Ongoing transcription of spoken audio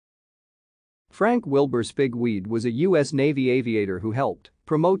Frank Wilbur Spig Wead was a U.S. Navy aviator who helped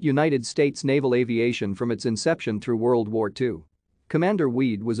promote United States naval aviation from its inception through World War II. Commander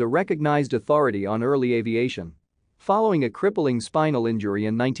Wead was a recognized authority on early aviation. Following a crippling spinal injury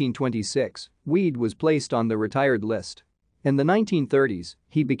in 1926, Wead was placed on the retired list. In the 1930s,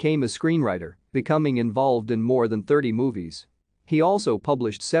 he became a screenwriter, becoming involved in more than 30 movies. He also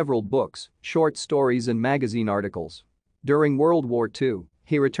published several books, short stories and magazine articles. During World War II,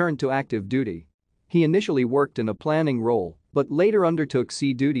 he returned to active duty. He initially worked in a planning role, but later undertook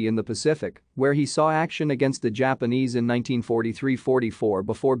sea duty in the Pacific, where he saw action against the Japanese in 1943-44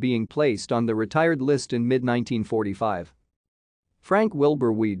 before being placed on the retired list in mid-1945. Frank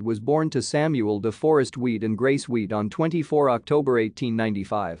Wilbur Wead was born to Samuel DeForest Wead and Grace Wead on 24 October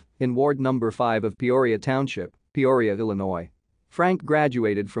 1895 in Ward No. 5 of Peoria Township, Peoria, Illinois. Frank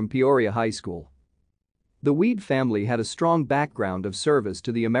graduated from Peoria High School. The Wead family had a strong background of service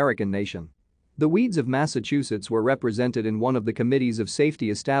to the American nation. The Weads of Massachusetts were represented in one of the committees of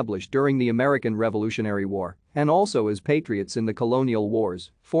safety established during the American Revolutionary War and also as patriots in the colonial wars,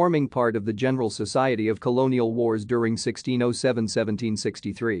 forming part of the General Society of Colonial Wars during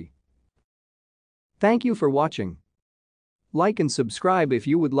 1607-1763. Thank you for watching. Like and subscribe if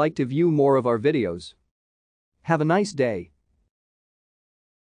you would like to view more of our videos. Have a nice day.